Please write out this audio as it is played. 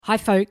Hi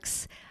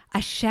folks,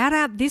 a shout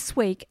out this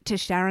week to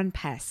Sharon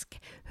Pask,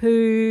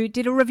 who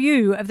did a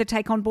review of the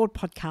Take On Board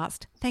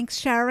podcast. Thanks,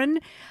 Sharon.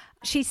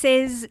 She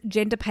says,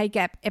 Gender Pay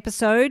Gap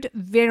episode,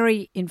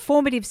 very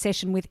informative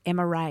session with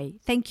Emma Ray.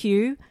 Thank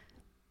you.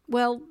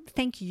 Well,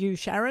 thank you,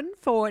 Sharon,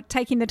 for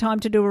taking the time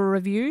to do a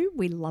review.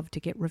 We love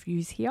to get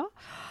reviews here.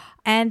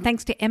 And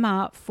thanks to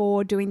Emma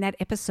for doing that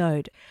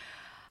episode.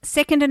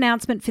 Second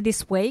announcement for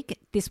this week.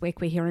 This week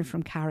we're hearing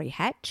from Kari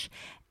Hatch.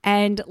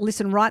 And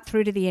listen right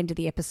through to the end of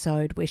the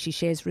episode where she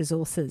shares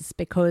resources,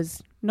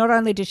 because not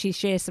only does she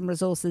share some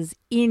resources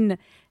in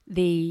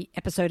the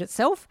episode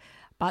itself,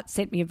 but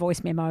sent me a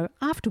voice memo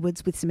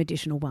afterwards with some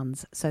additional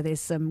ones. So there's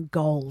some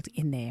gold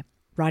in there.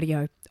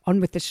 Rightio,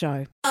 on with the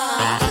show.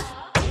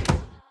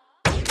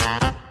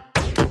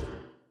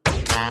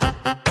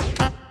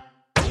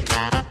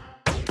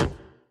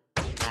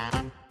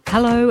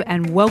 Hello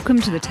and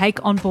welcome to the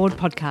Take On Board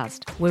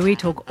podcast, where we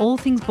talk all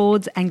things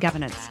boards and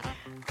governance.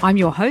 I'm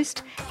your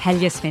host,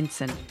 Helja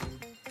Svensson.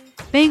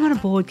 Being on a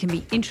board can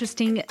be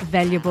interesting,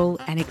 valuable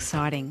and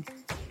exciting,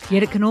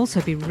 yet it can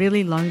also be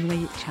really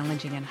lonely,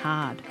 challenging and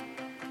hard.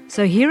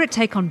 So here at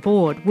Take On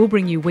Board, we'll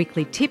bring you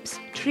weekly tips,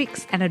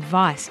 tricks and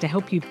advice to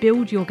help you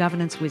build your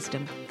governance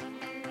wisdom.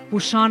 We'll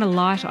shine a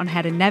light on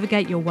how to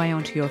navigate your way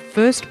onto your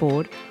first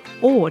board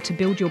or to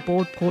build your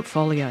board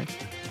portfolio.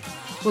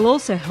 We'll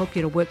also help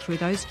you to work through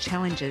those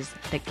challenges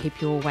that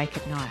keep you awake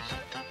at night.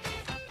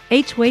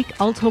 Each week,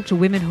 I'll talk to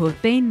women who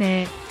have been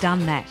there,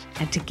 done that,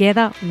 and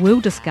together we'll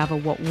discover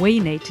what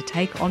we need to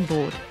take on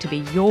board to be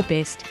your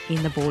best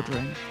in the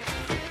boardroom.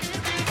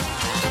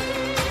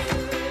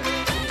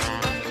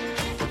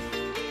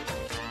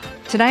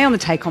 Today on the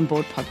Take On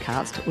Board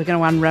podcast, we're going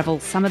to unravel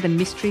some of the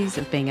mysteries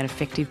of being an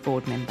effective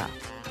board member.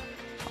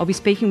 I'll be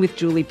speaking with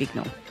Julie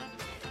Bignell.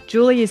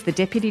 Julie is the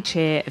Deputy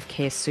Chair of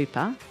Care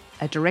Super,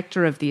 a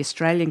Director of the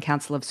Australian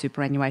Council of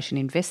Superannuation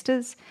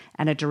Investors,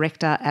 and a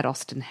Director at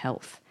Austin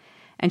Health.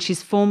 And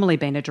she's formerly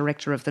been a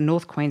Director of the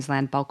North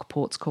Queensland Bulk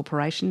Ports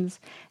Corporations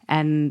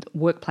and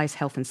Workplace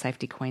Health and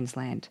Safety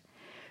Queensland.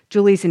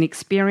 Julie's an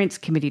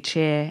experienced committee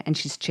chair and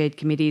she's chaired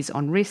committees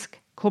on risk,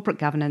 corporate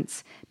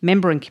governance,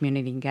 member and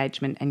community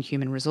engagement and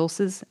human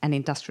resources and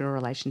industrial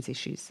relations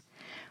issues.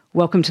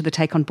 Welcome to the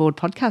Take On Board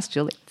podcast,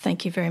 Julie.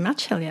 Thank you very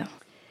much, Helja.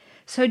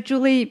 So,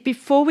 Julie,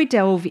 before we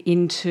delve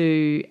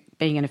into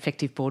being an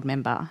effective board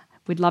member,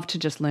 we'd love to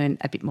just learn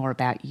a bit more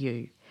about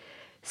you.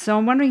 So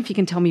I'm wondering if you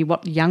can tell me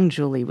what young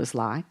Julie was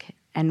like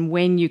and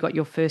when you got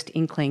your first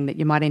inkling that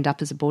you might end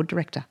up as a board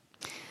director.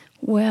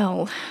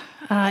 Well,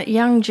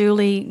 young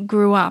Julie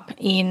grew up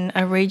in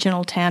a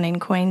regional town in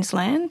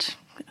Queensland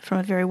from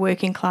a very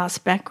working class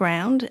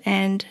background,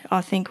 and I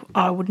think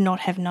I would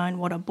not have known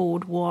what a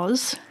board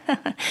was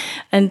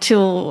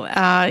until,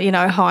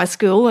 high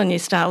school, and you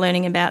start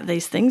learning about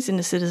these things in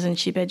the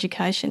citizenship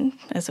education,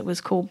 as it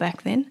was called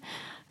back then.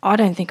 I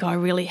don't think I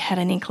really had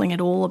an inkling at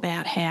all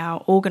about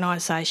how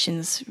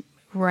organisations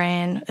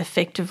ran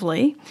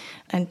effectively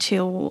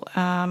until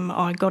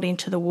I got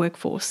into the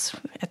workforce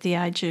at the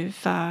age of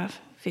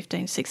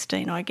 15,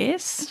 16, I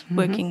guess,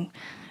 working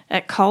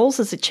at Coles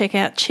as a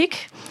checkout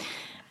chick.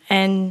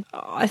 And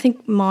I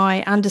think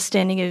my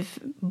understanding of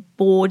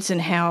boards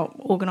and how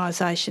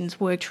organisations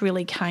worked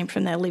really came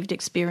from that lived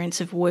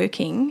experience of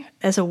working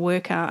as a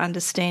worker,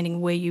 understanding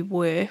where you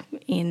were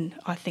in,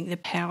 I think, the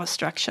power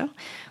structure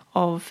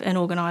of an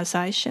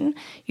organisation,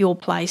 your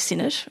place in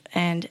it,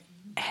 and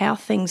how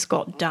things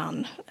got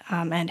done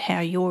and how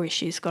your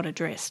issues got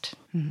addressed.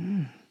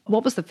 Mm-hmm.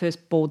 What was the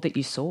first board that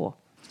you saw?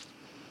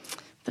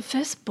 The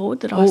first board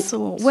that I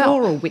saw?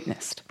 Saw or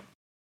witnessed?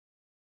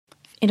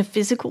 In a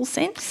physical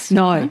sense?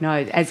 No,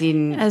 as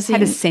in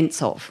had a sense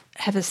of.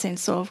 Have a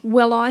sense of.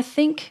 Well, I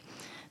think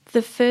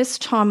the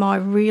first time I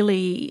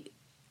really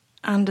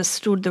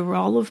understood the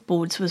role of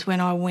boards was when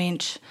I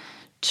went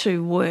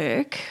to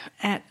work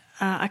at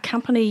a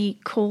company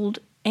called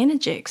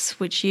Energex,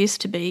 which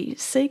used to be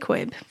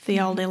Sequeb, the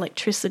old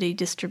electricity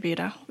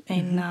distributor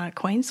in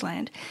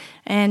Queensland.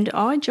 And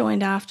I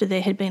joined after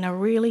there had been a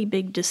really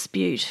big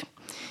dispute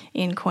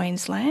in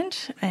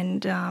Queensland,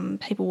 and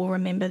people will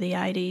remember the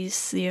early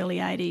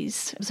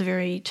 80s. It was a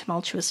very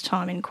tumultuous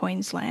time in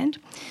Queensland.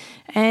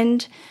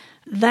 And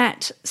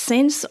that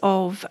sense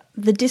of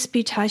the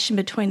disputation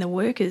between the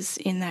workers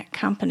in that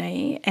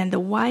company and the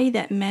way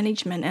that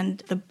management and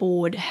the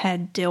board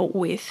had dealt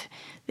with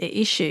their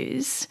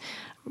issues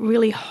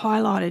really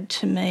highlighted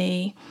to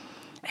me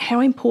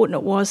how important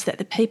it was that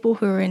the people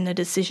who were in the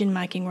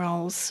decision-making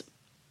roles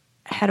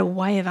had a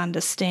way of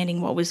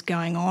understanding what was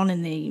going on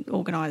in the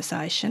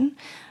organisation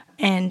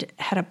and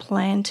had a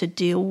plan to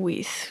deal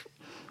with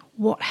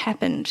what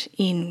happened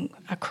in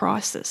a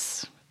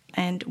crisis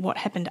and what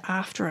happened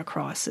after a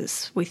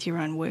crisis with your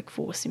own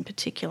workforce in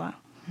particular.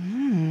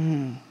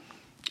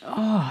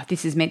 Oh,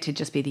 this is meant to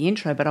just be the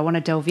intro, but I want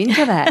to delve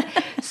into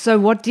that. So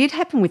what did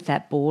happen with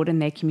that board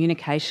and their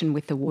communication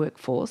with the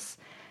workforce,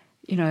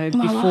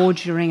 before,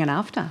 during and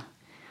after?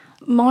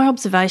 My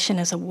observation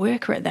as a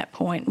worker at that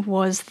point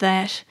was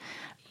that,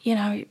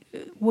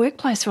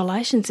 workplace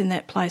relations in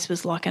that place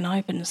was like an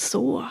open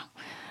sore.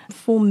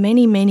 for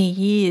many, many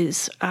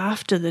years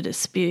after the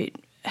dispute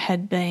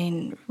had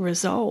been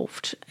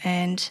resolved.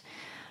 And,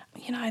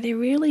 you know, they're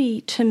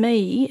really, to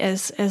me,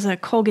 as a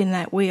cog in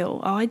that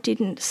wheel, I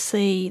didn't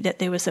see that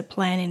there was a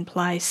plan in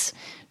place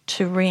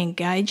to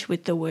re-engage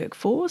with the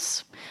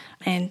workforce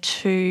and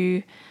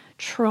to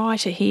try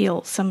to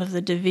heal some of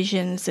the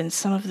divisions and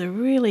some of the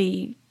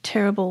really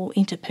terrible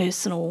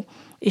interpersonal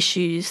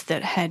issues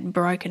that had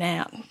broken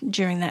out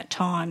during that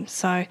time.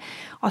 So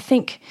I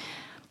think,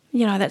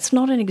 you know, that's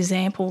not an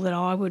example that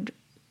I would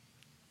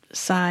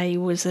say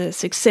was a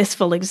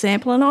successful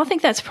example, and I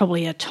think that's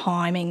probably a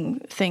timing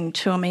thing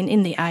too. I mean,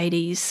 in the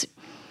 80s,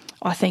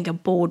 I think a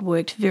board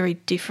worked very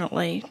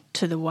differently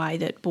to the way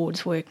that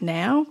boards work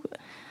now.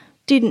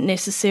 Didn't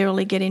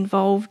necessarily get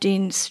involved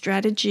in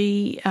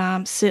strategy,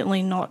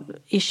 certainly not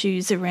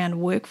issues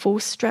around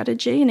workforce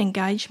strategy and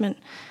engagement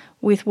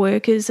with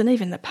workers and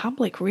even the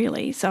public,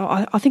 really. So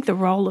I think the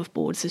role of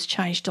boards has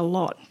changed a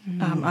lot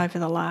over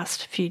the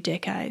last few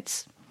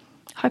decades,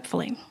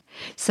 hopefully.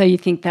 So you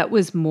think that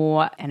was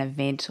more an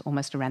event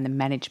almost around the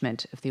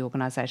management of the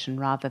organisation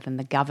rather than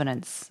the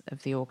governance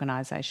of the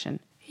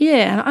organisation?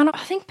 Yeah, and I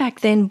think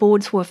back then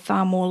boards were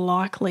far more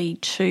likely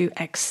to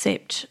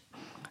accept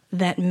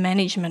that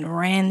management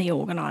ran the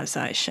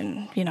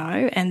organisation, you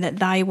know, and that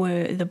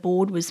the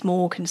board was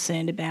more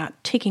concerned about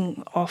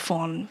ticking off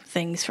on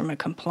things from a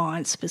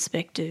compliance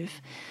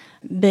perspective,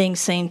 being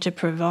seen to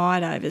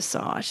provide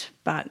oversight,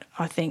 but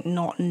I think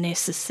not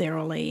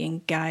necessarily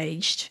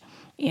engaged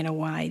in a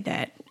way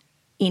that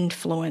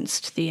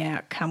influenced the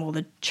outcome or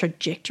the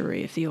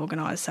trajectory of the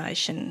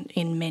organisation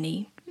in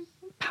many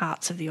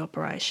parts of the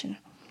operation.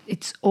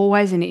 It's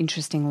always an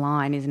interesting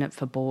line, isn't it,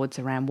 for boards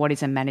around what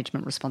is a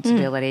management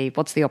responsibility,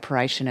 what's the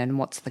operation and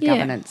what's the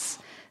governance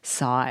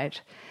side.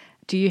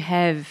 Do you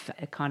have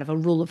a kind of a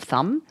rule of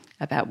thumb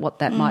about what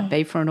that might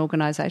be for an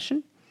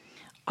organisation?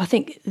 I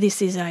think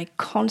this is a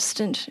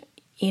constant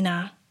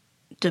inner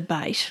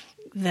debate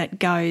that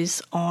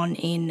goes on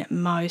in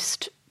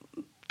most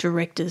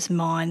directors'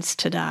 minds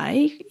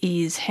today,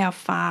 is how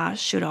far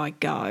should I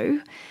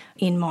go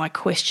in my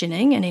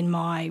questioning and in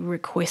my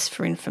request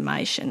for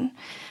information.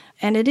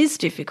 And it is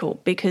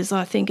difficult because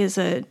I think as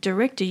a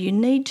director you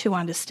need to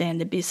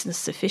understand the business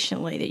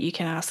sufficiently that you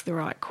can ask the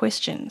right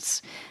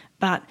questions.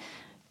 But,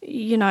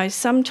 you know,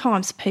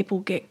 sometimes people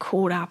get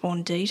caught up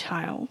on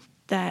detail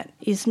that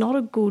is not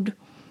a good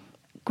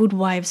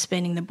way of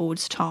spending the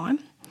board's time.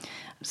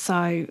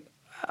 So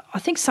I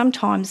think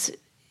sometimes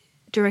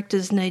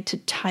directors need to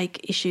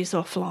take issues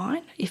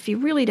offline. If you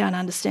really don't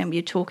understand what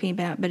you're talking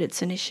about, but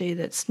it's an issue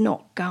that's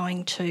not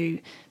going to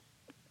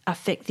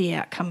affect the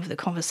outcome of the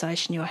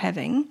conversation you're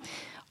having,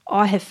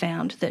 I have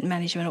found that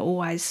management are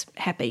always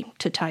happy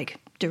to take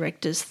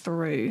directors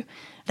through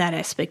that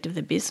aspect of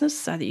the business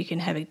so that you can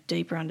have a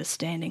deeper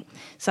understanding.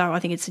 So I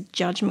think it's a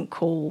judgment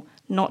call,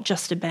 not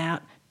just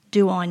about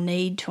do I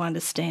need to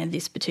understand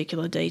this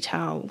particular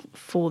detail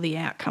for the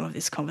outcome of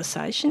this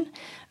conversation,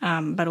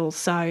 but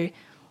also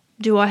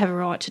do I have a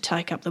right to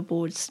take up the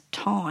board's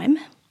time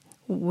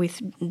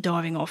with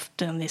diving off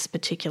down this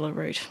particular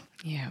route?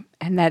 Yeah,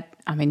 and that,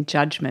 I mean,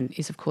 judgment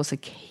is, of course, a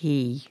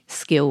key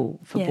skill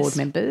for board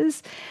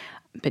members,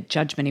 but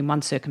judgment in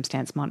one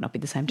circumstance might not be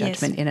the same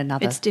judgment in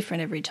another. It's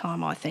different every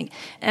time, I think.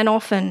 And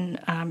often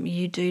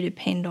you do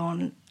depend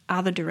on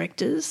other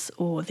directors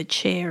or the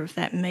chair of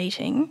that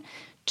meeting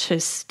to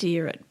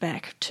steer it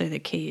back to the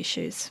key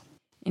issues.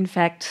 In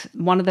fact,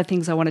 one of the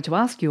things I wanted to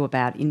ask you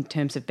about in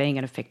terms of being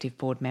an effective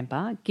board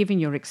member, given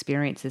your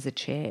experience as a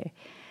chair,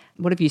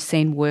 what have you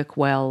seen work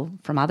well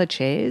from other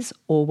chairs,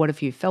 or what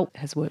have you felt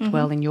has worked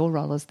well in your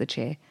role as the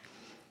chair?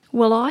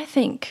 Well, I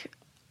think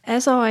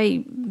as I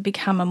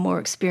become a more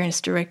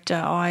experienced director,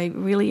 I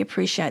really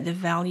appreciate the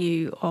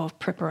value of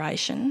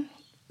preparation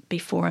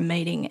before a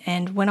meeting.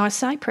 And when I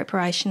say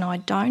preparation, I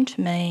don't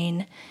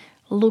mean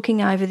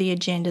looking over the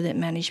agenda that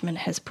management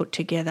has put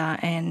together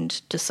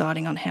and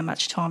deciding on how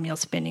much time you're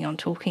spending on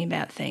talking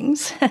about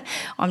things.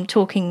 I'm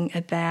talking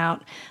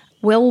about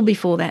well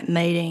before that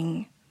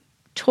meeting,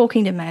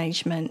 talking to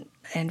management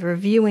and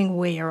reviewing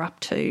where you're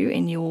up to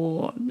in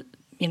your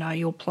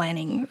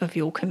planning of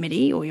your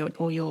committee or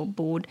your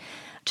board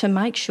to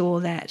make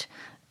sure that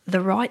the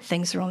right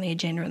things are on the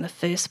agenda in the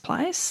first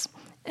place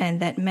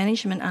and that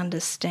management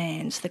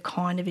understands the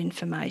kind of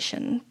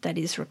information that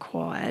is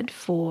required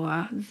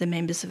for the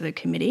members of the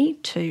committee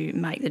to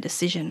make the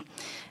decision.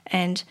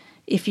 And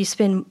if you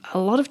spend a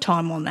lot of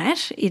time on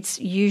that, it's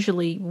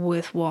usually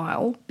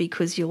worthwhile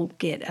because you'll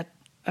get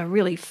a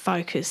really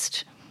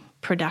focused,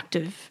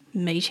 productive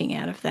meeting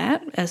out of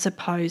that, as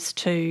opposed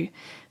to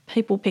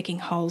people picking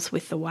holes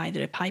with the way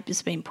that a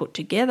paper's been put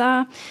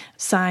together,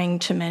 saying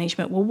to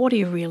management, well, what do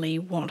you really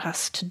want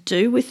us to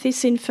do with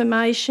this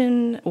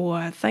information?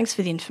 Or thanks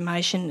for the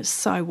information,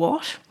 so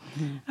what?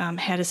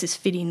 How does this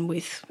fit in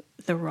with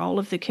the role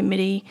of the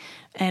committee?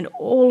 And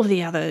all of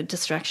the other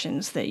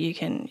distractions that you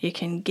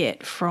can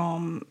get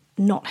from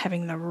not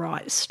having the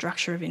right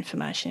structure of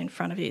information in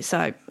front of you.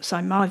 So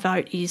my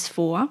vote is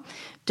for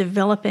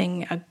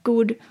developing a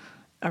good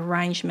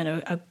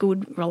arrangement, a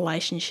good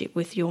relationship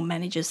with your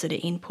managers that are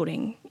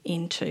inputting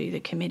into the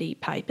committee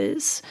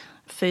papers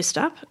first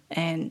up,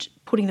 and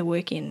putting the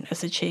work in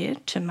as a chair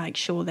to make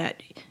sure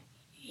that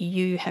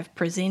you have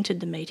presented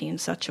the meeting in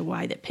such a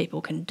way that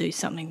people can do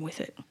something with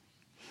it.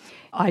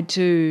 I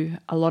do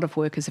a lot of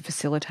work as a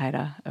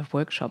facilitator of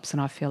workshops, and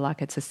I feel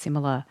like it's a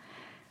similar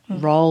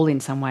role in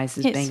some ways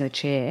as being the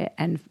chair.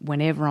 And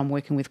whenever I'm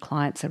working with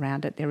clients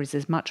around it, there is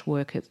as much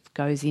work that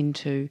goes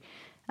into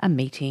a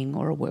meeting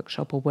or a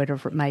workshop or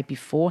whatever it may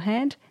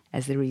beforehand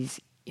as there is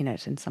in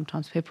it. And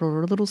sometimes people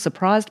are a little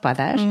surprised by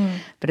that,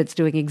 but it's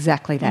doing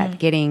exactly that,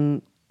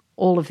 getting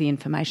all of the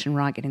information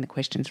right, getting the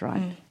questions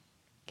right.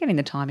 Getting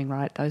the timing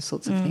right, those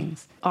sorts of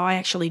things. I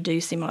actually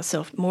do see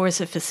myself more as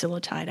a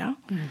facilitator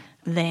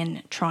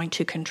than trying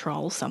to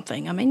control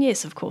something. I mean,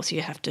 yes, of course,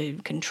 you have to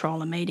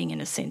control a meeting in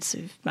a sense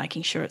of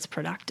making sure it's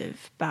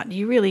productive, but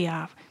you really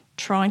are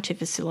trying to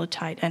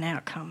facilitate an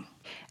outcome.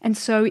 And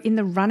so in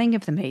the running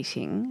of the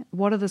meeting,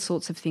 what are the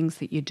sorts of things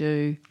that you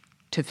do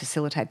to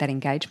facilitate that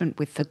engagement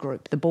with the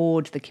group, the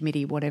board, the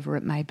committee, whatever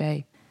it may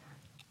be?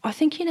 I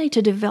think you need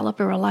to develop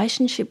a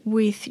relationship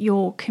with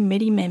your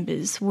committee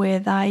members where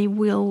they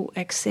will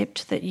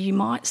accept that you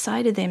might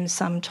say to them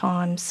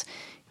sometimes,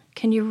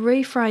 can you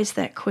rephrase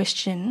that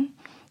question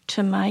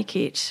to make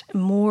it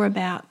more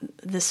about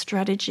the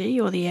strategy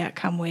or the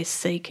outcome we're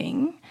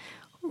seeking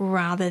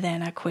rather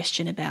than a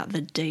question about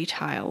the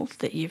detail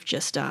that you've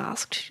just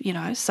asked, you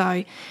know?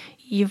 So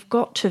you've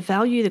got to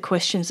value the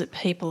questions that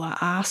people are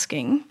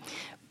asking,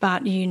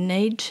 but you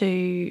need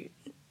to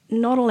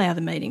not allow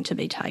the meeting to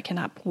be taken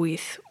up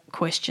with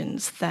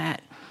questions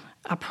that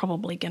are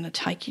probably going to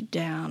take you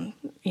down,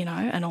 you know,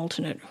 an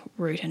alternate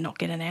route and not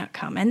get an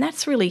outcome. And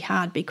that's really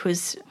hard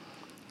because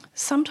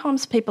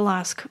sometimes people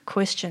ask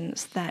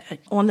questions that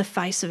on the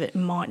face of it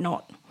might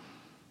not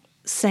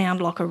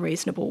sound like a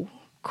reasonable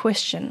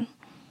question,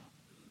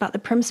 but the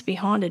premise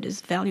behind it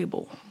is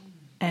valuable.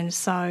 And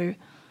so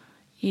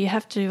you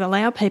have to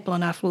allow people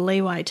enough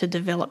leeway to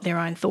develop their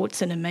own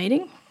thoughts in a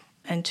meeting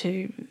and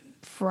to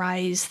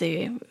phrase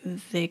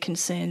their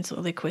concerns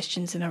or their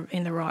questions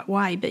in the right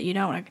way, but you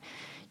don't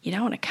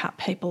want to cut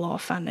people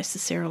off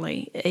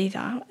unnecessarily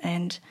either.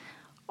 And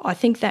I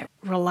think that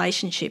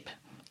relationship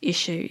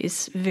issue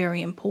is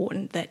very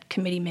important, that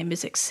committee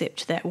members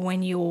accept that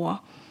when you're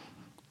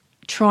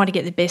trying to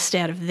get the best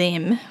out of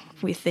them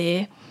with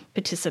their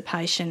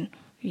participation,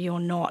 you're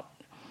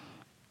not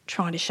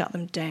trying to shut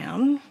them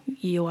down.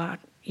 You're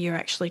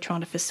actually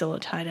trying to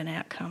facilitate an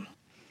outcome.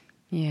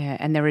 Yeah,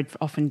 and there are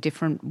often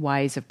different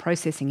ways of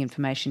processing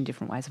information,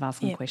 different ways of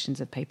asking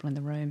questions of people in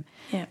the room,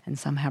 and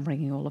somehow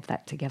bringing all of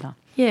that together.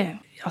 Yeah,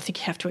 I think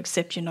you have to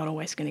accept you're not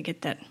always going to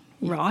get that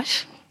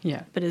right.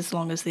 Yeah. But as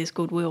long as there's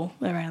goodwill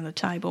around the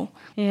table.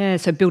 Yeah,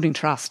 so building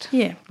trust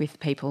with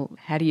people.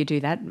 How do you do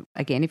that?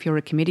 Again, if you're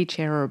a committee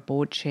chair or a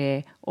board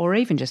chair or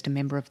even just a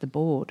member of the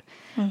board,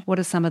 what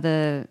are some of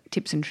the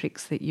tips and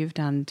tricks that you've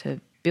done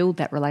to build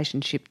that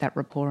relationship, that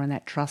rapport and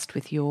that trust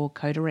with your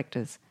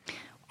co-directors?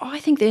 I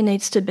think there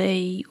needs to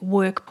be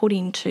work put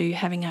into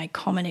having a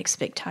common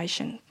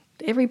expectation.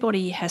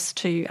 Everybody has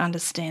to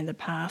understand the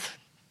path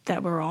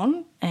that we're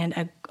on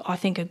and I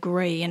think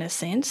agree in a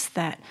sense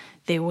that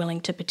they're willing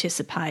to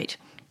participate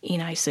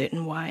in a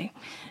certain way.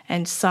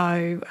 And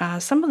so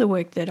some of the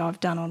work that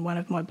I've done on one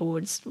of my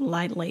boards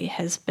lately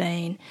has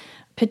been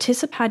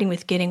participating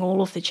with getting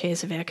all of the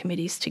chairs of our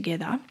committees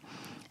together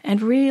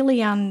and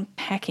really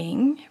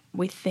unpacking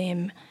with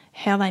them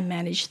how they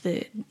manage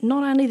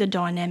not only the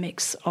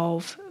dynamics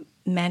of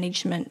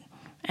management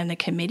and the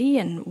committee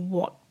and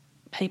what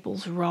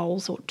people's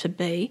roles ought to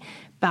be,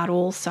 but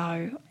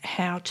also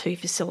how to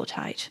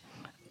facilitate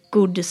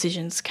good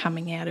decisions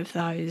coming out of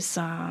those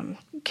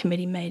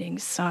committee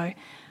meetings. So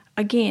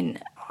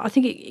again, I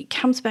think it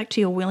comes back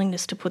to your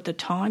willingness to put the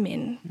time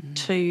in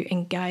to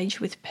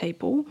engage with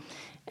people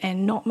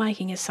and not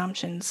making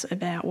assumptions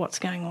about what's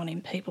going on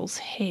in people's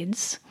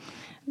heads,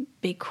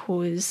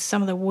 because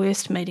some of the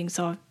worst meetings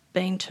I've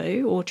been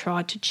to or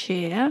tried to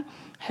chair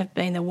have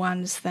been the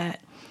ones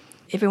that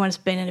everyone's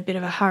been in a bit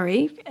of a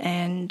hurry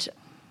and,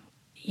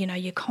 you know,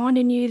 you kind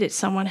of knew that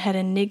someone had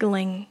a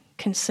niggling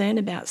concern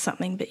about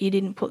something, but you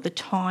didn't put the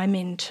time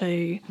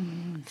into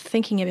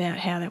thinking about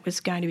how that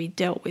was going to be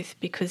dealt with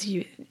because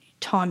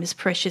time is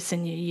precious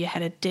and you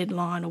had a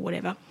deadline or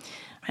whatever.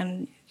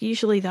 And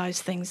usually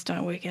those occasions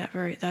don't work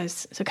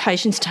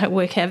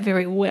out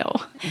very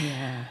well.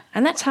 Yeah.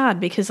 And that's hard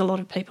because a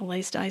lot of people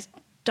these days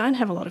don't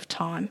have a lot of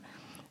time.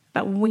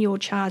 But when you're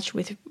charged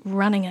with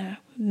running a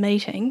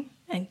meeting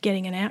and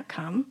getting an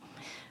outcome,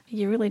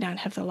 you really don't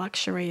have the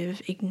luxury of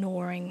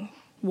ignoring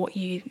what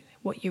you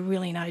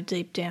really know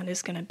deep down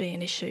is going to be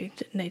an issue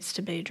that needs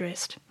to be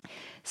addressed.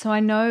 So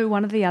I know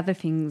one of the other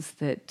things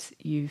that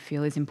you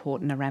feel is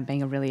important around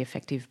being a really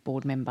effective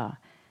board member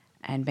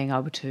and being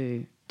able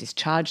to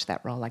discharge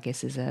that role, I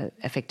guess, as an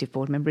effective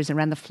board member is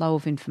around the flow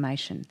of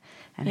information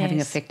and having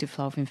effective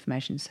flow of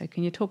information. So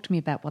can you talk to me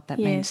about what that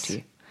means to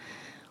you?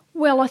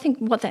 Well, I think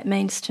what that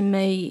means to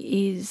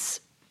me is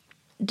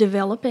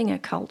developing a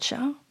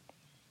culture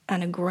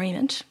an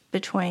agreement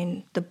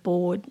between the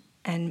board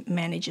and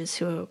managers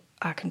who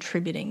are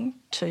contributing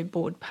to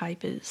board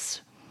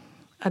papers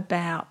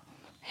about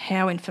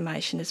how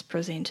information is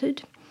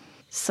presented.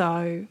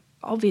 So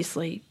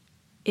obviously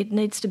it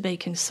needs to be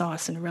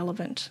concise and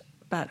relevant,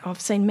 but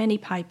I've seen many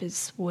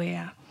papers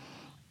where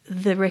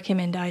the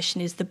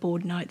recommendation is the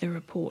board note the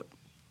report.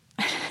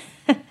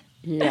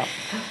 Yeah.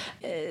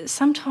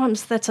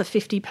 Sometimes that's a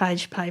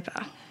 50-page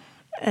paper.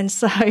 And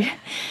so,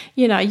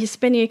 you're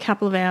spending a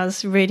couple of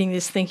hours reading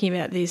this, thinking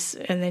about this,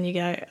 and then you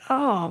go,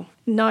 oh,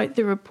 note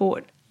the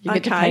report. You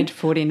get to page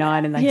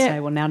 49 and they say,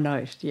 well, now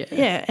note. Yeah.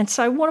 Yeah, and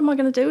so what am I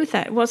going to do with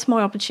that? What's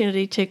my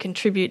opportunity to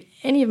contribute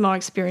any of my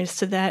experience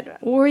to that,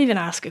 or even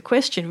ask a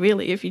question,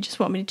 really? If you just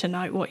want me to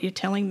note what you're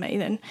telling me,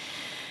 then,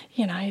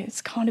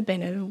 it's kind of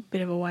been a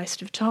bit of a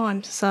waste of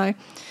time. So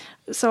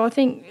I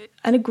think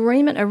an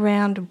agreement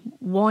around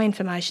why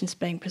information's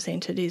being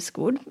presented is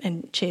good,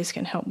 and chairs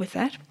can help with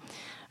that.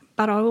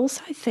 But I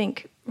also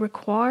think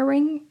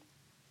requiring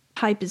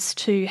papers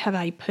to have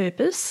a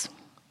purpose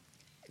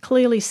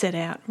clearly set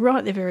out right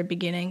at the very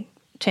beginning,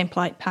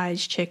 template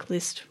page,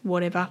 checklist,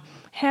 whatever.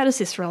 How does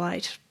this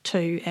relate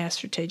to our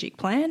strategic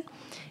plan?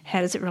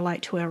 How does it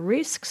relate to our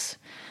risks?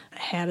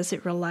 How does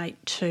it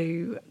relate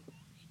to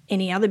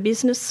any other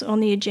business on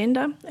the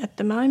agenda at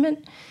the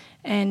moment?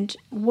 And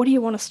what do you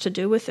want us to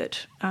do with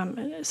it?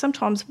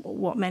 Sometimes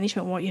what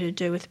management want you to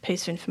do with a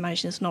piece of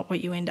information is not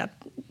what you end up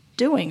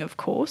doing, of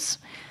course.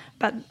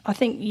 But I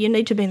think you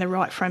need to be in the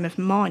right frame of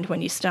mind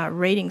when you start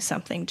reading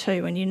something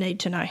too, and you need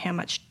to know how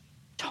much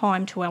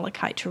time to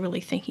allocate to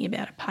really thinking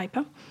about a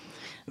paper.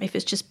 If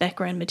it's just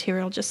background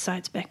material, just say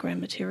it's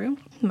background material.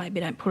 Maybe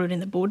don't put it in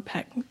the board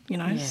pack,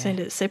 send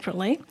it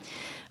separately.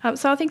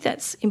 So I think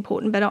that's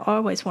important, but I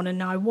always want to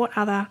know what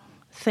other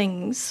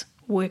things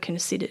were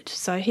considered.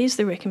 So here's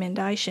the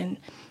recommendation.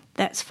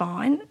 That's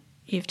fine.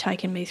 You've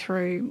taken me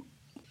through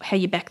how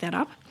you back that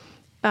up.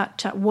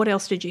 But what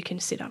else did you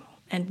consider?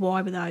 And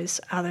why were those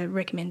other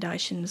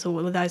recommendations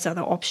or those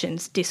other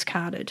options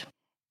discarded?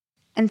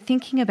 And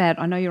thinking about,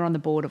 I know you're on the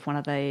board of one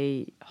of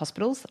the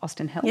hospitals,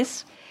 Austin Health.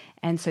 Yes.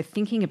 And so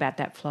thinking about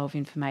that flow of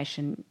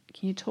information,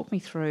 can you talk me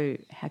through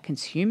how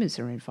consumers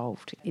are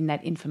involved in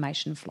that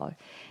information flow?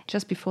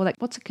 Just before that,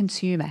 what's a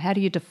consumer? How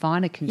do you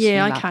define a consumer?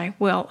 Yeah, okay.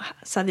 Well,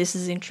 so this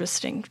is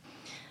interesting.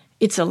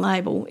 It's a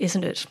label,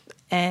 isn't it?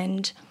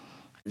 And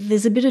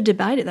there's a bit of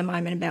debate at the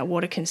moment about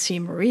what a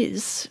consumer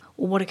is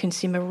or what a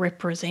consumer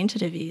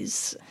representative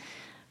is.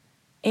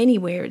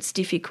 Anywhere it's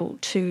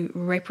difficult to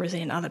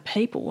represent other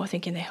people. I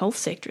think in the health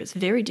sector it's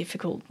very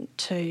difficult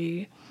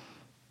to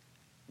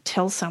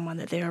tell someone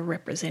that they're a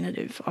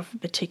representative of a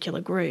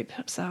particular group.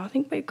 So I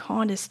think we're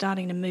kind of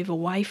starting to move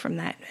away from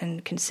that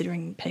and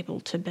considering people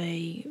to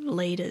be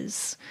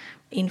leaders,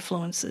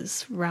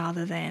 influencers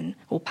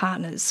or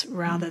partners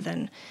rather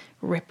than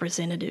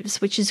representatives,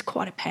 which is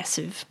quite a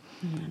passive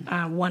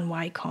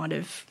one-way kind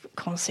of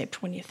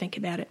concept when you think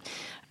about it.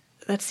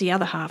 That's the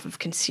other half of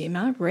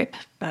consumer, rep.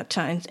 But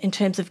in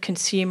terms of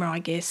consumer, I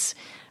guess,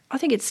 I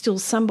think it's still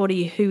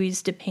somebody who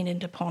is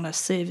dependent upon a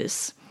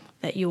service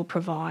that you're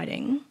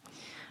providing.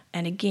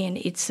 And again,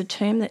 it's a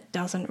term that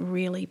doesn't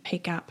really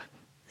pick up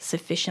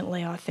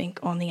sufficiently, I think,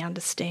 on the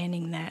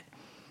understanding that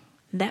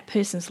that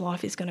person's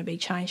life is going to be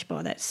changed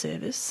by that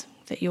service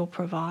that you're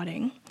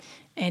providing.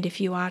 And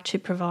if you are to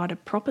provide a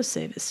proper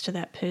service to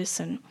that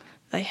person,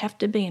 they have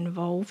to be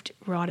involved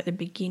right at the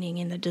beginning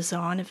in the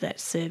design of that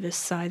service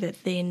so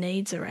that their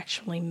needs are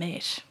actually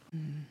met.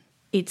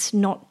 It's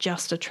not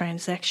just a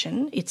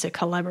transaction, it's a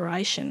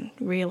collaboration,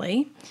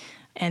 really.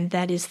 And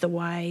that is the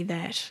way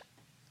that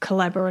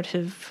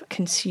collaborative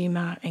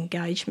consumer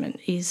engagement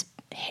is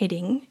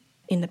heading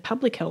in the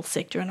public health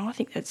sector. And I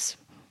think that's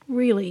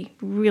really,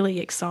 really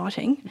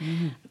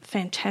exciting,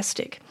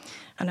 fantastic.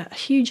 And a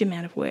huge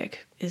amount of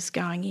work is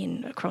going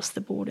in across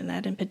the board in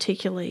that, and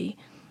particularly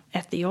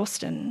at the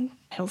Austin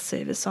Health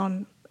Service.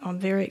 I'm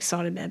very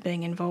excited about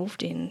being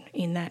involved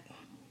in that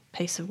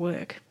piece of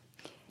work.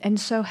 And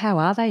so how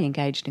are they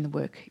engaged in the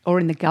work or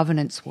in the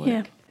governance work?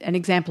 Yeah. An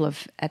example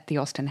of at the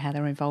Austin how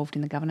they're involved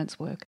in the governance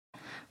work.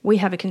 We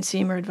have a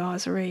consumer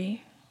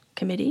advisory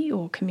committee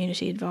or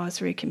community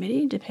advisory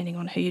committee, depending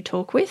on who you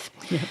talk with.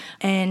 Yep.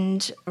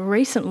 And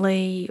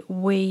recently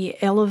we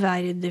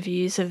elevated the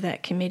views of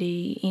that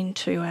committee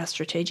into our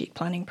strategic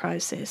planning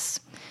process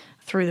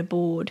through the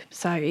board.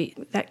 So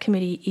that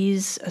committee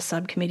is a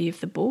subcommittee of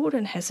the board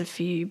and has a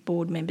few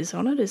board members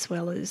on it, as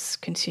well as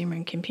consumer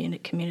and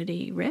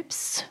community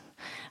reps.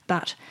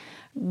 But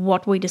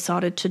what we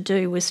decided to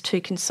do was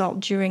to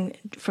consult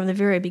from the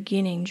very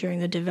beginning during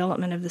the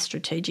development of the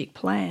strategic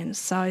plan,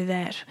 so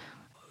that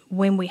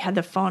when we had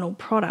the final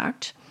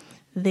product,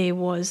 there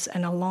was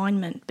an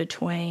alignment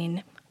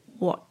between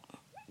what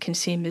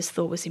consumers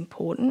thought was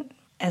important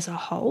as a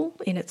whole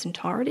in its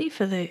entirety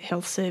for the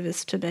health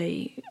service to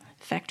be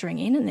factoring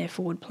in their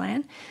forward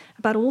plan,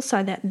 but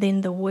also that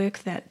then the work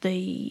that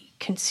the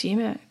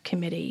consumer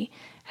committee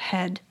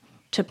had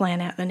to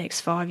plan out the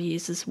next 5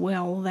 years as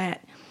well,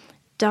 that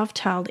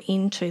dovetailed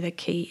into the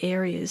key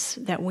areas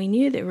that we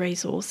knew the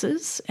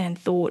resources and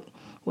thought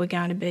we're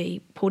going to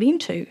be put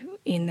into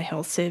in the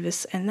health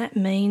service, and that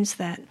means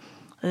that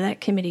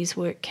that committee's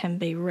work can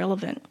be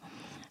relevant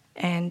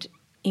and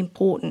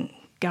important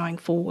going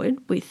forward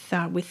with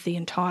the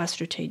entire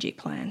strategic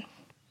plan.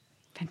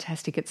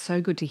 Fantastic. It's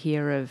so good to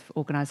hear of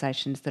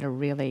organisations that are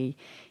really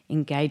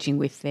engaging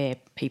with their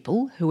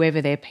people,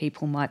 whoever their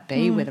people might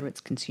be, whether it's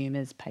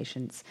consumers,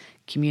 patients,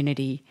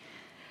 community,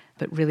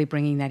 but really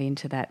bringing that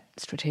into that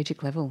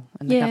strategic level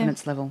and the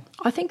governance level.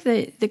 I think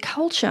the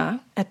culture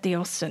at the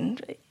Austin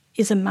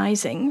is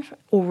amazing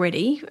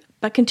already,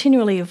 but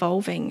continually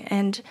evolving.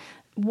 And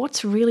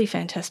what's really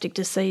fantastic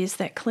to see is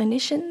that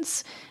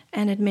clinicians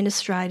and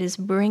administrators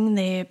bring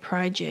their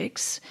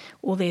projects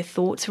or their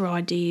thoughts or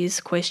ideas,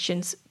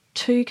 questions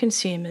to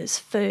consumers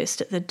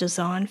first at the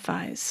design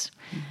phase.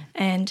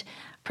 And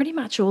pretty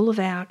much all of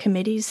our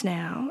committees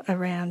now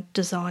around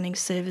designing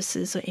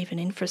services or even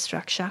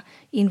infrastructure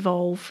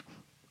involve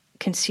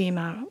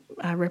consumer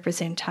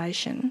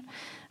representation,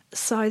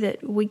 so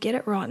that we get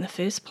it right in the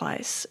first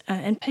place.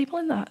 And people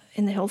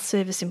in the health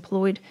service,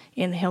 employed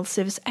in the health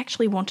service,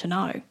 actually want to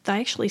know.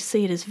 They actually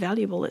see it as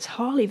valuable. It's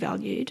highly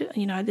valued.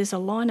 You know, there's a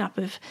lineup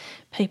of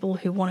people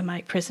who want to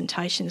make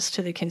presentations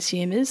to the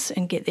consumers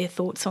and get their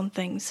thoughts on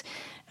things.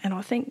 And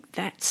I think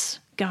that's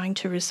going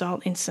to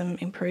result in some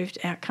improved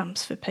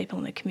outcomes for people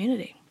in the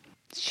community.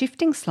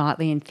 Shifting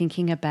slightly and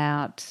thinking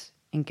about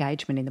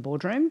engagement in the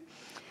boardroom,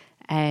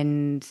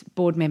 and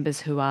board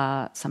members who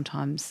are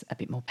sometimes a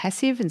bit more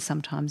passive and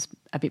sometimes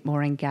a bit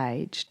more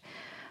engaged.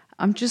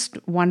 I'm just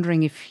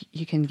wondering if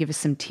you can give us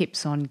some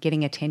tips on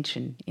getting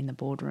attention in the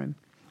boardroom.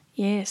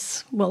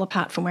 Yes, well,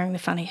 apart from wearing the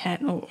funny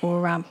hat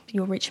or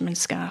your Richmond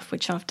scarf,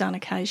 which I've done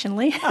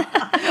occasionally.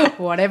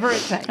 Whatever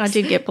it takes. I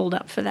did get pulled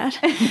up for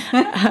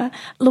that.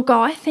 Look,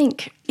 I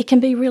think it can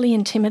be really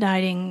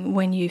intimidating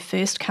when you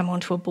first come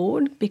onto a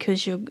board,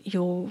 because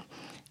you're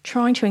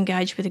trying to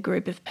engage with a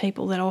group of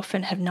people that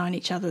often have known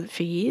each other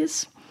for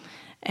years,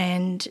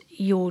 and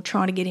you're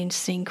trying to get in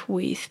sync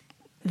with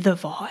the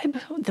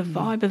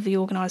vibe of the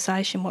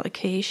organisation, what the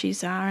key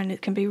issues are, and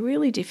it can be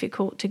really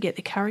difficult to get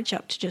the courage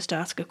up to just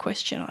ask a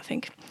question, I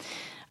think.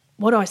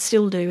 What I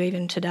still do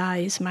even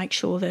today is make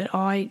sure that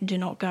I do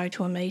not go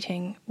to a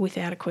meeting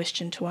without a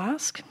question to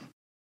ask,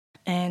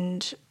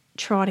 and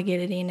try to get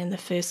it in the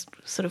first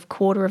sort of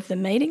quarter of the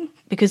meeting,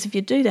 because if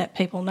you do that,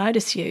 people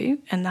notice you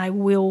and they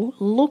will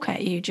look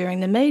at you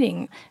during the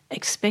meeting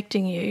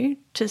expecting you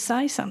to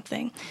say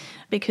something.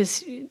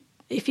 Because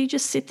if you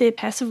just sit there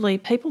passively,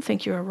 people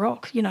think you're a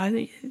rock. You know,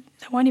 they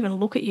won't even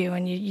look at you,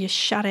 and you're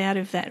shut out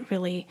of that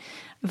really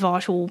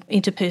vital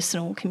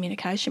interpersonal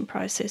communication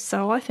process.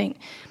 So I think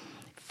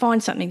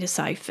find something to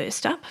say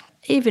first up,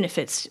 even if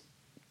it's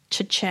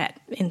to chat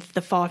in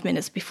the 5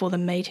 minutes before the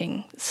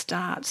meeting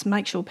starts.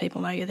 Make sure people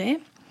know you're there.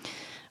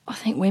 I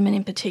think women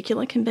in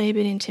particular can be a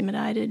bit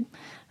intimidated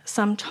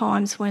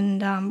sometimes when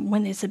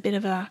there's a bit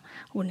of a,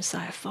 I wouldn't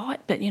say a fight,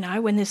 but, you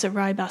know, when there's a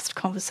robust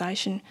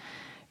conversation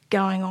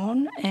going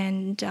on.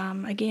 And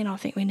again, I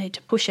think we need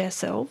to push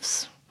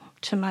ourselves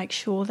to make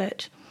sure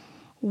that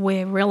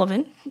we're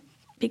relevant,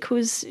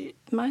 because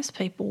most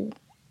people,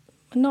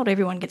 not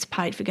everyone gets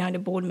paid for going to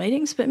board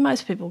meetings, but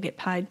most people get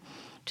paid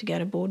to go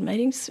to board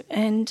meetings,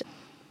 and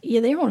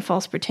you're there on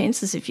false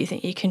pretences if you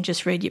think you can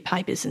just read your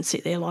papers and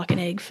sit there like an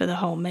egg for the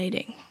whole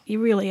meeting. You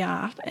really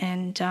are,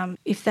 and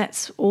if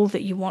that's all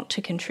that you want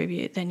to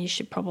contribute, then you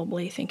should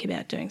probably think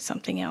about doing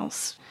something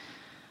else.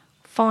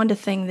 Find a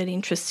thing that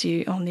interests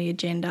you on the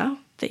agenda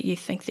that you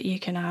think that you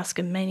can ask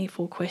a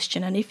meaningful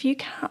question, and if you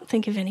can't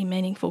think of any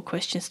meaningful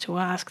questions to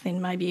ask,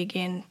 then maybe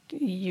again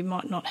you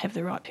might not have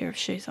the right pair of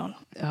shoes on.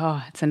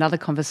 Oh, it's another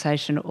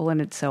conversation all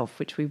in itself,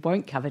 which we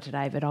won't cover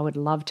today, but I would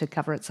love to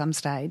cover at some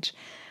stage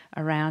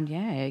around,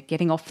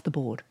 getting off the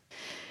board.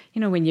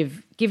 You know, when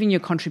you've given your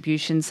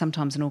contribution,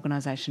 sometimes an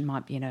organisation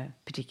might be in a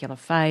particular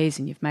phase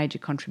and you've made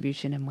your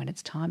contribution, and when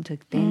it's time to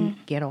then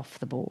get off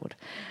the board.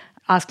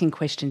 Asking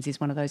questions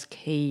is one of those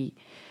key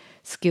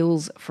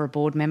skills for a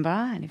board member,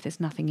 and if there's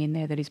nothing in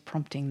there that is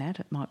prompting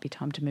that, it might be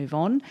time to move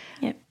on.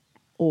 Yep.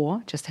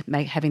 Or just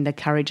having the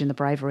courage and the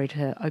bravery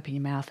to open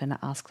your mouth and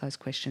ask those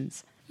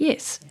questions.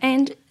 Yes,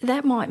 and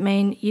that might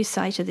mean you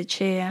say to the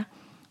chair,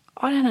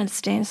 I don't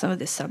understand some of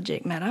this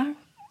subject matter.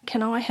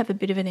 Can I have a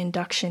bit of an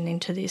induction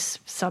into this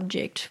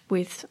subject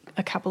with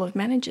a couple of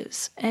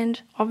managers?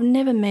 And I've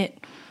never met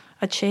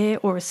a chair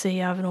or a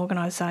CEO of an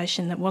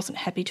organisation that wasn't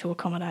happy to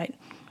accommodate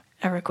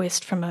a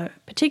request from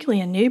particularly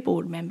a new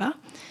board member,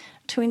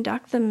 to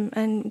induct them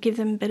and give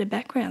them better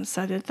background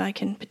so that they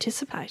can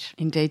participate.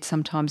 Indeed,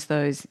 sometimes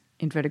those,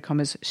 inverted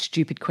commas,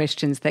 stupid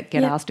questions that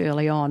get asked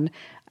early on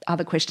are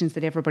the questions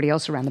that everybody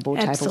else around the board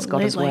table's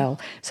got as well.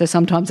 So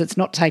sometimes it's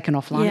not taken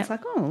offline. It's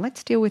like,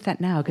 let's deal with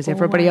that now because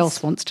everybody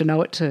else wants to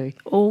know it too.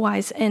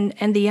 Always.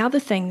 And the other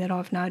thing that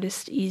I've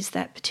noticed is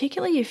that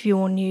particularly if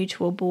you're new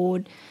to a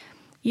board,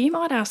 you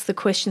might ask the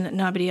question that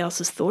nobody else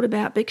has thought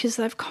about because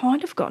they've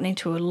kind of gotten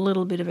into a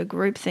little bit of a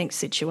groupthink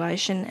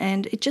situation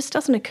and it just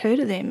doesn't occur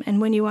to them. And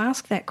when you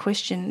ask that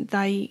question,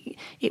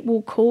 it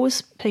will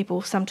cause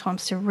people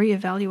sometimes to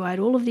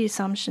reevaluate all of the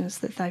assumptions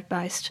that they've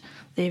based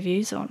their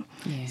views on.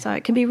 Yeah. So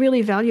it can be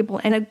really valuable,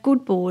 and a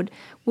good board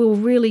will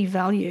really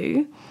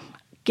value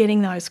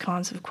getting those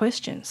kinds of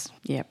questions.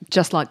 Yeah,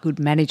 just like good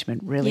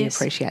management really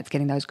appreciates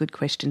getting those good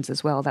questions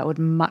as well. They would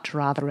much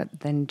rather it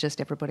than just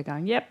everybody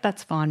going, yep,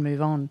 that's fine,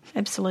 move on.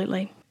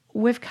 Absolutely.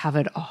 We've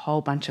covered a whole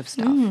bunch of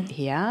stuff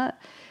here,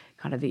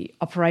 kind of the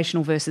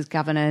operational versus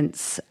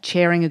governance,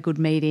 chairing a good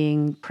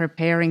meeting,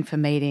 preparing for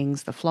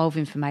meetings, the flow of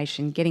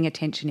information, getting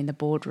attention in the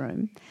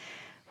boardroom.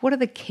 What are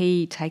the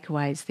key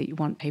takeaways that you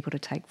want people to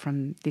take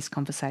from this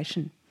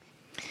conversation?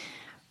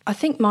 I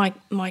think my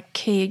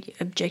key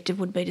objective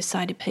would be to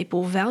say to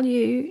people,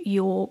 value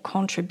your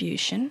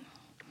contribution,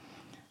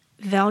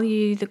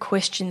 value the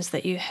questions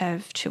that you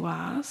have to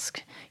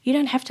ask. You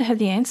don't have to have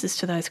the answers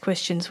to those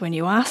questions when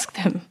you ask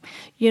them.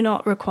 You're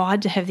not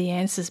required to have the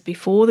answers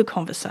before the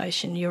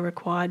conversation. You're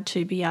required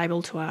to be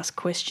able to ask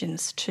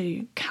questions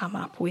to come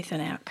up with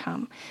an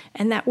outcome,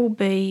 and that will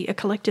be a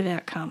collective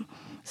outcome.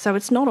 So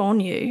it's not on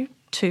you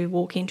to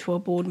walk into a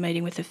board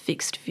meeting with a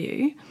fixed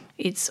view.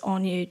 It's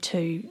on you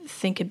to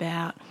think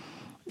about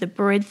the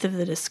breadth of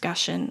the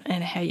discussion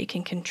and how you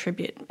can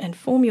contribute and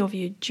form your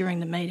view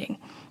during the meeting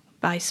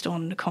based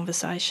on the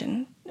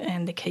conversation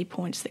and the key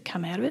points that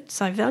come out of it.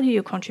 So value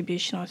your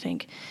contribution, I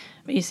think,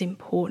 is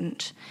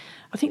important.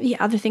 I think the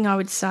other thing I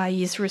would say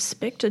is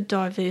respect a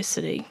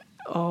diversity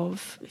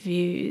of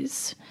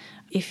views.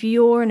 If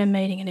you're in a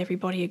meeting and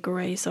everybody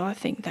agrees, I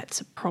think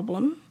that's a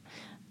problem.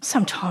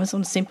 Sometimes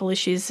on simple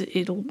issues,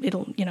 it'll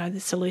the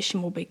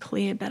solution will be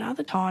clear. But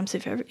other times,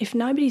 if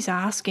nobody's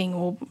asking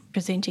or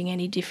presenting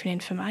any different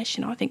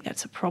information, I think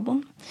that's a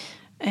problem.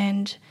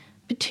 And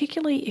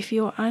particularly if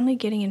you're only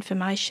getting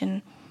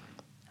information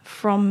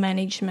from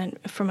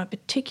management from a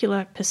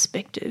particular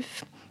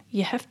perspective,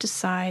 you have to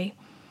say,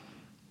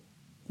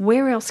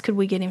 where else could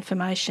we get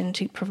information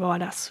to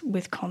provide us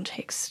with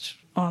context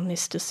on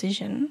this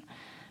decision?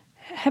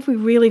 Have we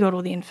really got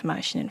all the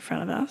information in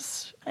front of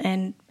us?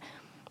 And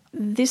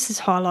this is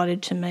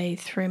highlighted to me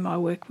through my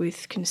work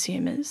with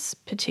consumers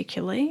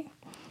particularly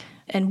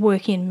and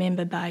work in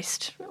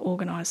member-based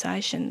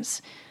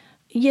organisations.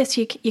 Yes,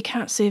 you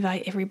can't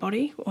survey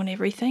everybody on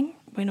everything.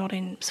 We're not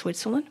in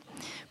Switzerland.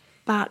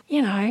 But,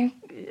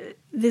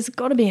 there's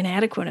got to be an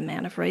adequate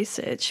amount of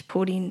research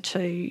put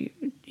into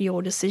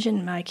your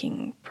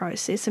decision-making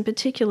process, and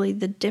particularly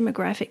the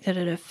demographic that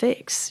it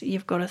affects,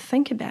 you've got to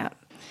think about.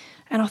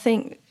 And I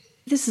think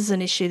this is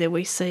an issue that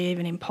we see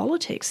even in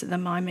politics at the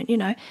moment,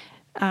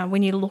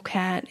 when you look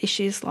at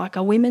issues like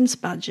a women's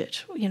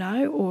budget,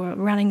 or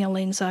running a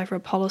lens over a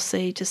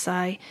policy to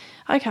say,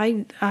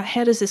 okay,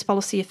 how does this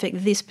policy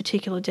affect this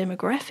particular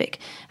demographic?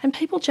 And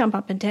people jump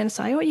up and down and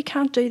say, oh, you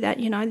can't do that,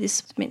 this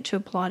is meant to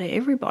apply to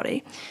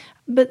everybody.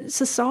 But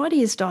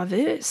society is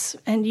diverse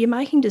and you're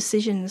making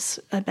decisions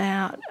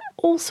about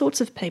all sorts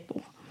of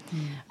people.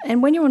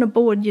 And when you're on a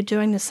board, you're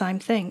doing the same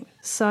thing.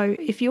 So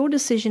if your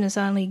decision is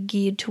only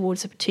geared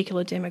towards a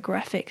particular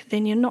demographic,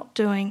 then you're not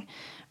doing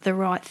the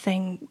right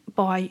thing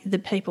by the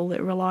people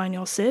that rely on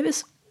your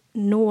service,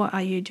 nor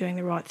are you doing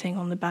the right thing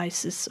on the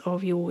basis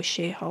of your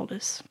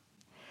shareholders.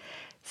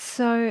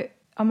 So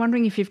I'm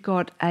wondering if you've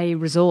got a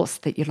resource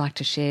that you'd like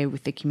to share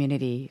with the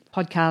community,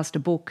 podcast, a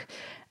book,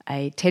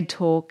 a TED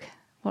Talk.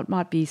 What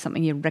might be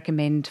something you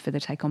recommend for the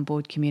Take On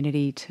Board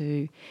community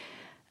to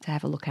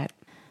have a look at?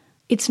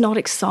 It's not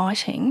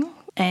exciting,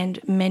 and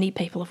many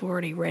people have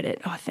already read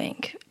it, I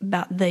think,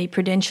 but the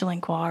Prudential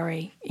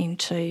Inquiry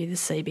into the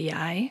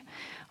CBA,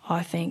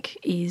 I think,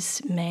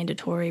 is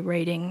mandatory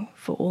reading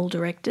for all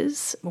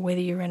directors, whether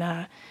you're in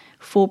a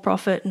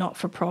for-profit,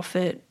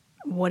 not-for-profit,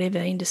 whatever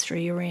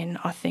industry you're in.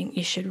 I think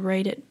you should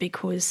read it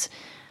because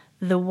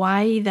the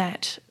way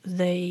that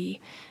the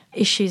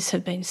issues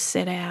have been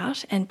set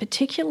out, and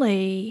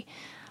particularly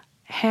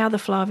how the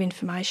flow of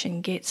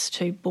information gets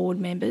to board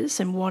members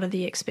and what are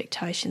the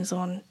expectations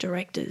on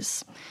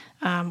directors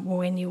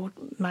when you're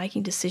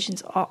making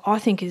decisions, I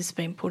think has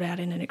been put out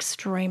in an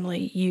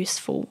extremely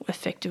useful,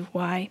 effective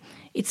way.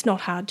 It's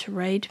not hard to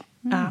read.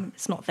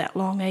 It's not that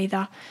long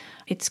either.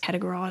 It's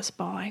categorised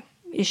by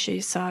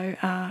issues,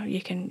 so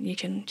you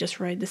can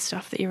just read the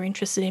stuff that you're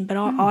interested in. But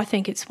I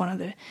think it's one of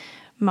the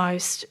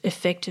most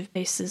effective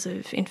pieces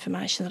of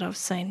information that I've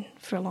seen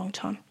for a long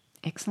time.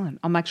 Excellent.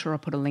 I'll make sure I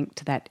put a link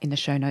to that in the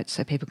show notes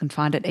so people can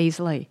find it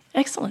easily.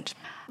 Excellent.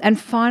 And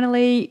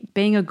finally,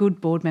 being a good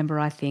board member,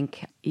 I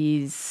think,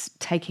 is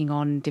taking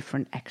on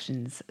different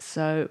actions.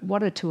 So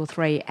what are 2 or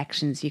 3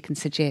 actions you can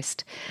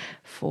suggest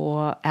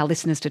for our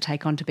listeners to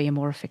take on to be a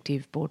more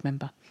effective board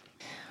member?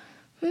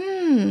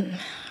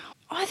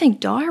 I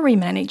think diary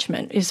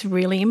management is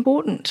really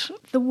important.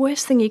 The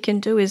worst thing you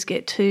can do is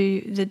get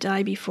to the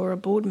day before a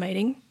board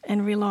meeting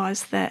and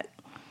realise that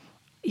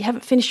you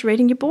haven't finished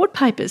reading your board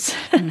papers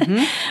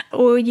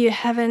or you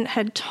haven't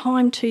had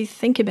time to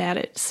think about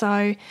it.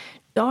 So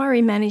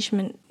Diary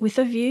management with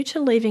a view to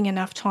leaving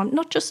enough time,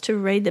 not just to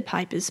read the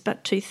papers,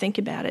 but to think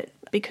about it.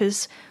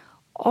 Because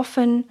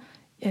often,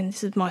 and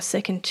this is my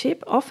second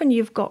tip, often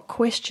you've got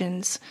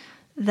questions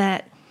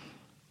that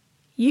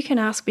you can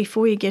ask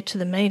before you get to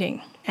the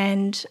meeting.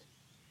 And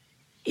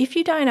if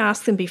you don't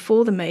ask them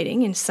before the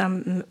meeting in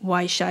some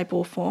way, shape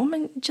or form,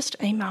 and just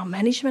email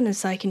management and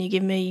say, can you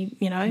give me,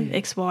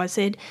 X, Y,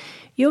 Z,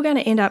 you're going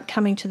to end up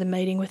coming to the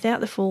meeting without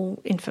the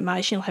full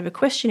information. You'll have a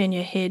question in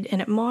your head,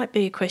 and it might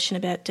be a question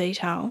about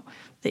detail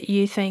that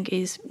you think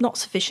is not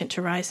sufficient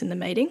to raise in the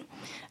meeting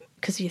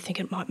because you think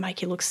it might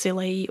make you look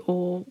silly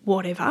or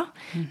whatever.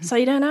 Mm-hmm. So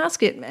you don't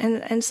ask it.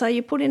 And so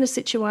you're put in a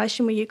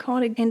situation where you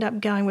kind of end up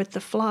going with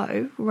the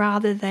flow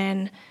rather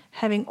than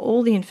having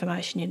all the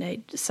information you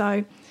need.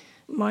 So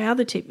my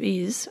other tip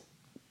is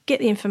get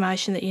the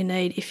information that you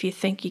need if you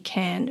think you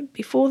can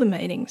before the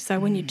meeting. So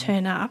when you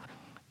turn up,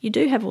 you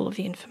do have all of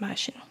the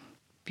information.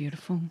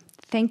 Beautiful.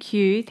 Thank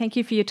you. Thank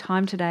you for your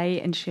time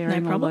today and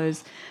sharing all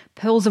those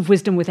pearls of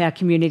wisdom with our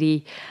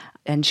community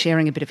and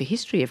sharing a bit of a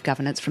history of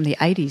governance from the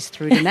 80s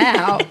through to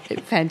now.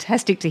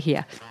 Fantastic to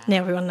hear. Now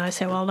everyone knows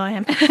how old I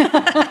am.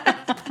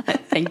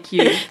 Thank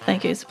you.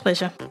 Thank you. It's a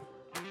pleasure.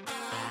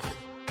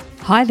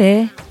 Hi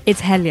there.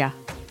 It's Helia.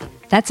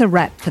 That's a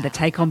wrap for the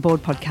Take On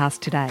Board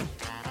podcast today.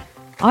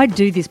 I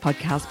do this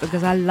podcast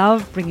because I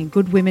love bringing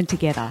good women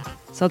together.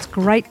 So it's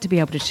great to be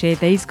able to share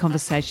these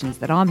conversations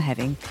that I'm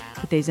having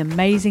with these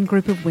amazing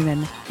group of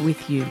women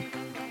with you.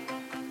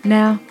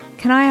 Now,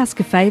 can I ask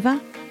a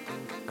favour?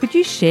 Could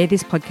you share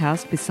this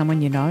podcast with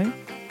someone you know?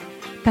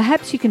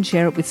 Perhaps you can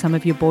share it with some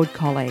of your board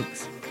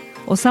colleagues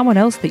or someone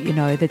else that you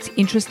know that's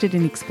interested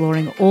in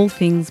exploring all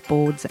things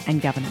boards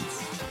and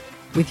governance.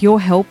 With your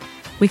help,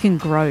 we can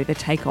grow the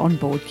Take On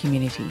Board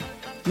community.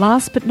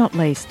 Last but not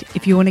least,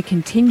 if you want to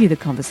continue the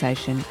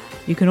conversation,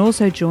 you can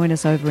also join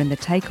us over in the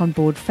Take On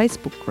Board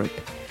Facebook group,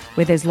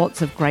 where there's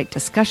lots of great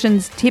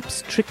discussions,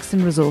 tips, tricks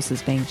and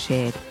resources being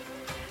shared.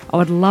 I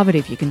would love it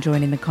if you can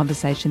join in the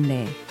conversation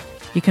there.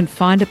 You can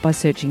find it by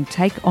searching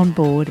Take On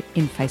Board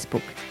in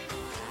Facebook.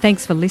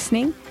 Thanks for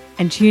listening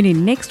and tune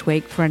in next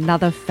week for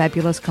another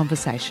fabulous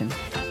conversation.